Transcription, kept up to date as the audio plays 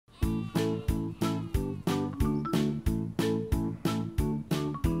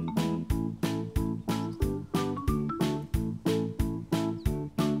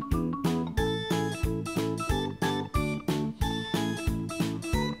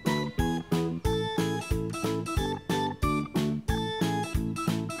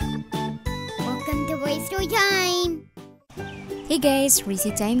story time! Hey guys,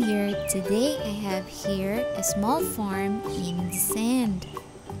 Rizzy time here. Today I have here a small farm in the sand.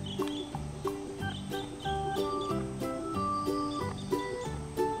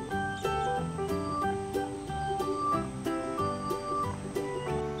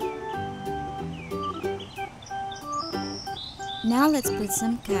 Now let's put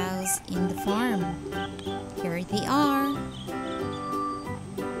some cows in the farm. Here they are.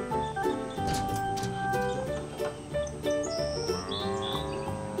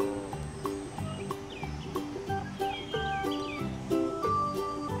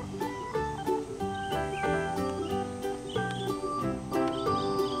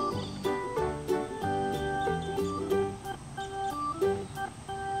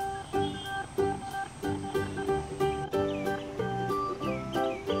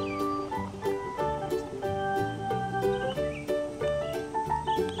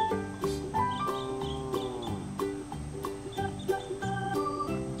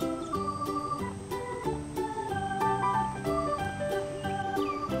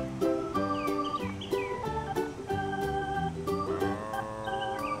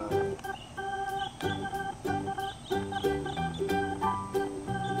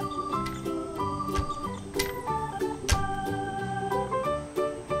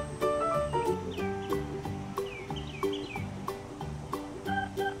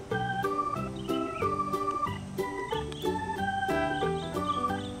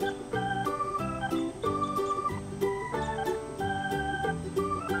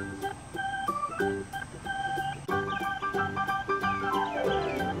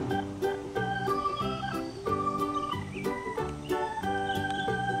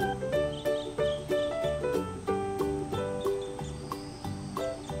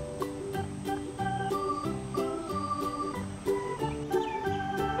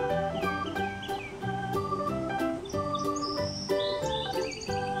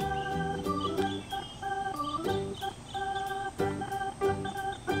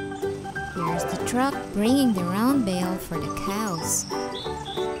 Here's the truck bringing the round bale for the cows.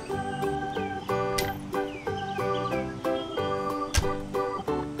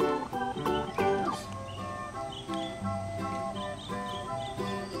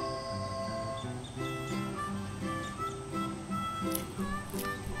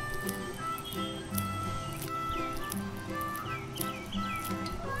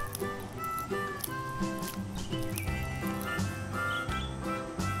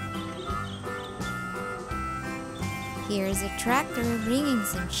 Here's a tractor bringing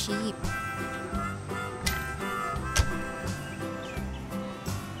some sheep.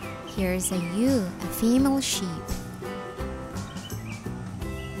 Here's a ewe, a female sheep.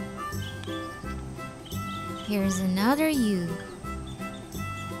 Here's another ewe.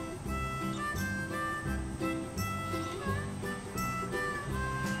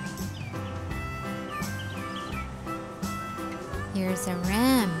 Here's a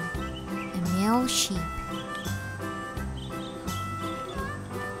ram, a male sheep.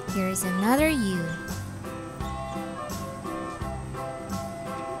 Here's another ewe.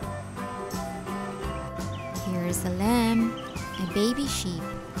 Here's a lamb, a baby sheep.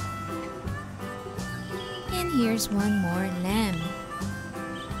 And here's one more lamb.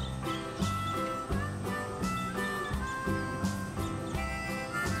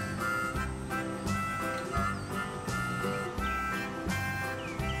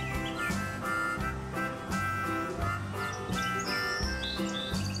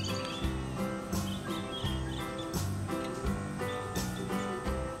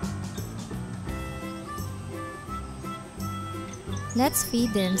 Let's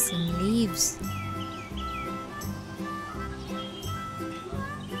feed them some leaves.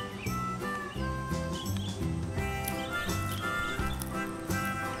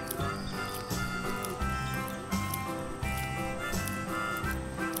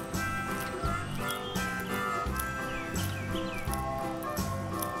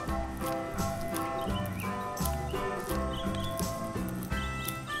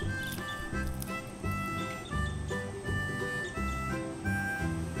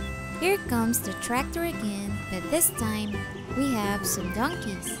 Here comes the tractor again, but this time we have some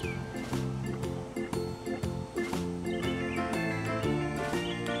donkeys.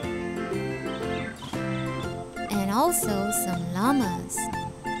 And also some llamas.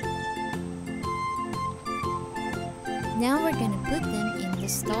 Now we're gonna put them in the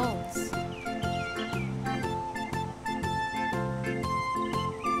stalls.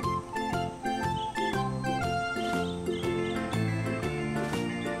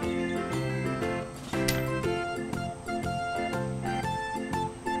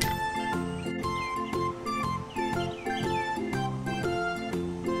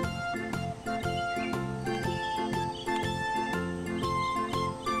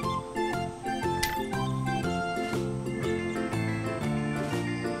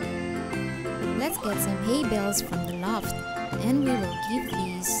 get some hay bales from the loft, and we will give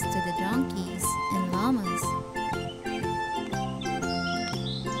these to the donkeys and llamas.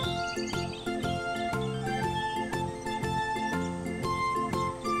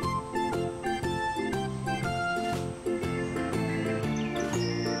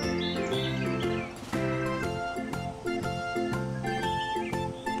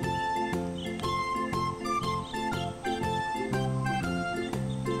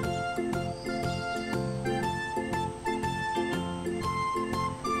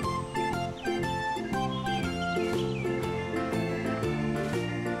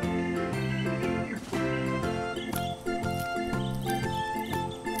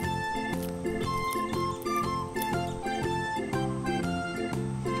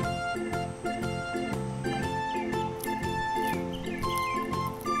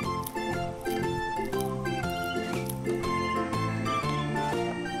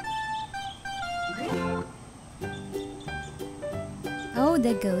 Oh,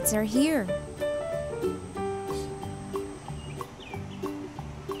 the goats are here.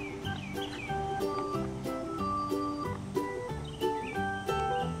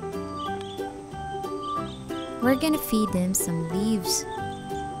 We're gonna feed them some leaves.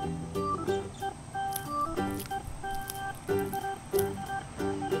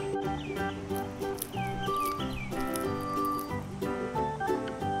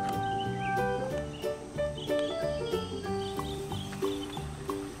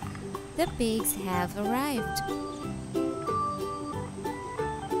 The pigs have arrived.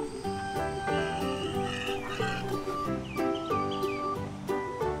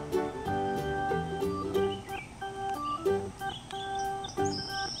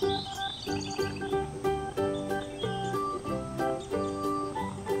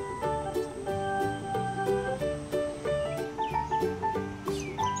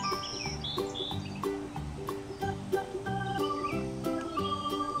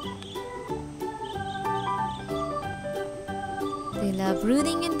 They love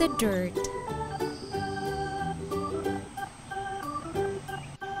rooting in the dirt.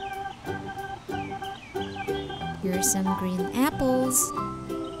 Here are some green apples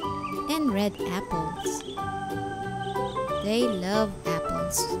and red apples. They love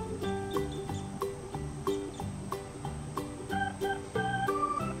apples.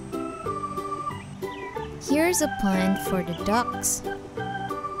 Here's a pond for the ducks.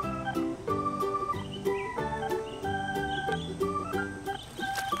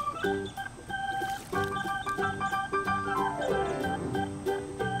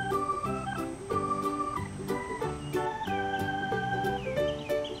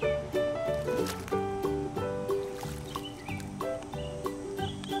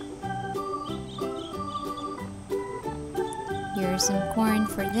 Here's some corn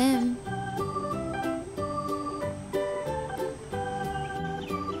for them.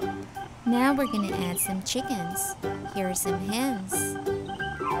 Now we're gonna add some chickens. Here are some hens.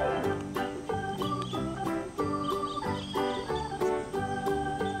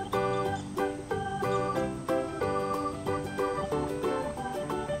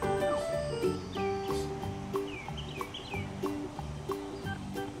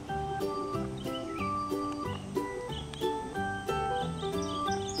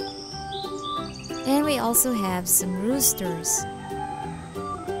 And we also have some roosters.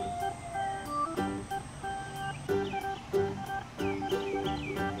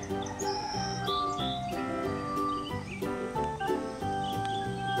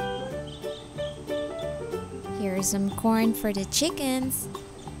 Here's some corn for the chickens.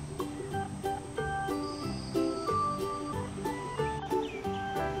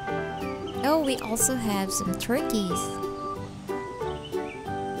 Oh, we also have some turkeys.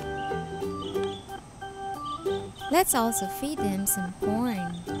 Let's also feed them some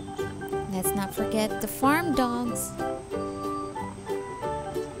corn. Let's not forget the farm dogs.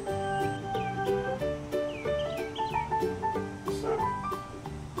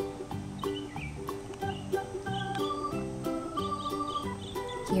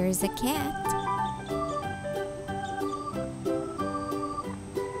 Here's a cat.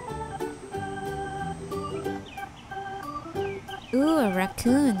 Ooh, a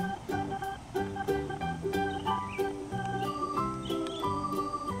raccoon.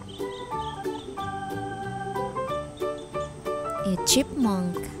 A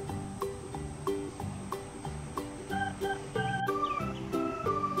chipmunk.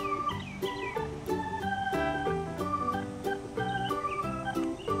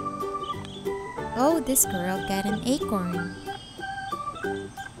 Oh, this girl got an acorn.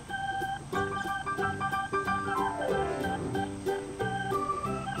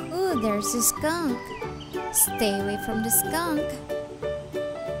 Ooh, There's a skunk. Stay away from the skunk.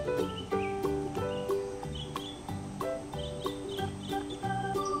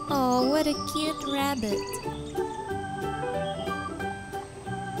 Oh, what a cute rabbit.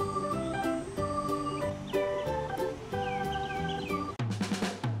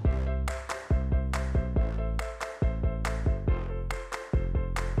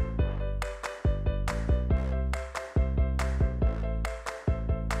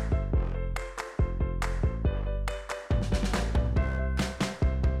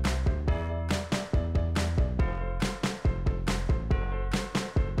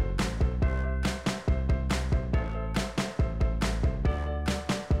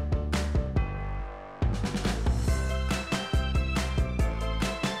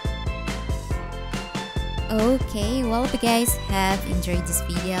 Okay, well, if you guys have enjoyed this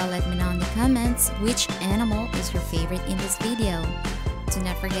video, let me know in the comments which animal is your favorite in this video. Do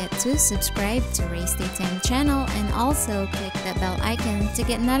not forget to subscribe to Race Daytime channel and also click that bell icon to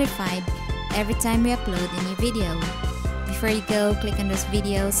get notified every time we upload a new video. Before you go, click on those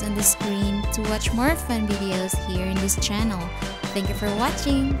videos on the screen to watch more fun videos here in this channel. Thank you for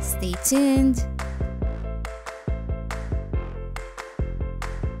watching. Stay tuned.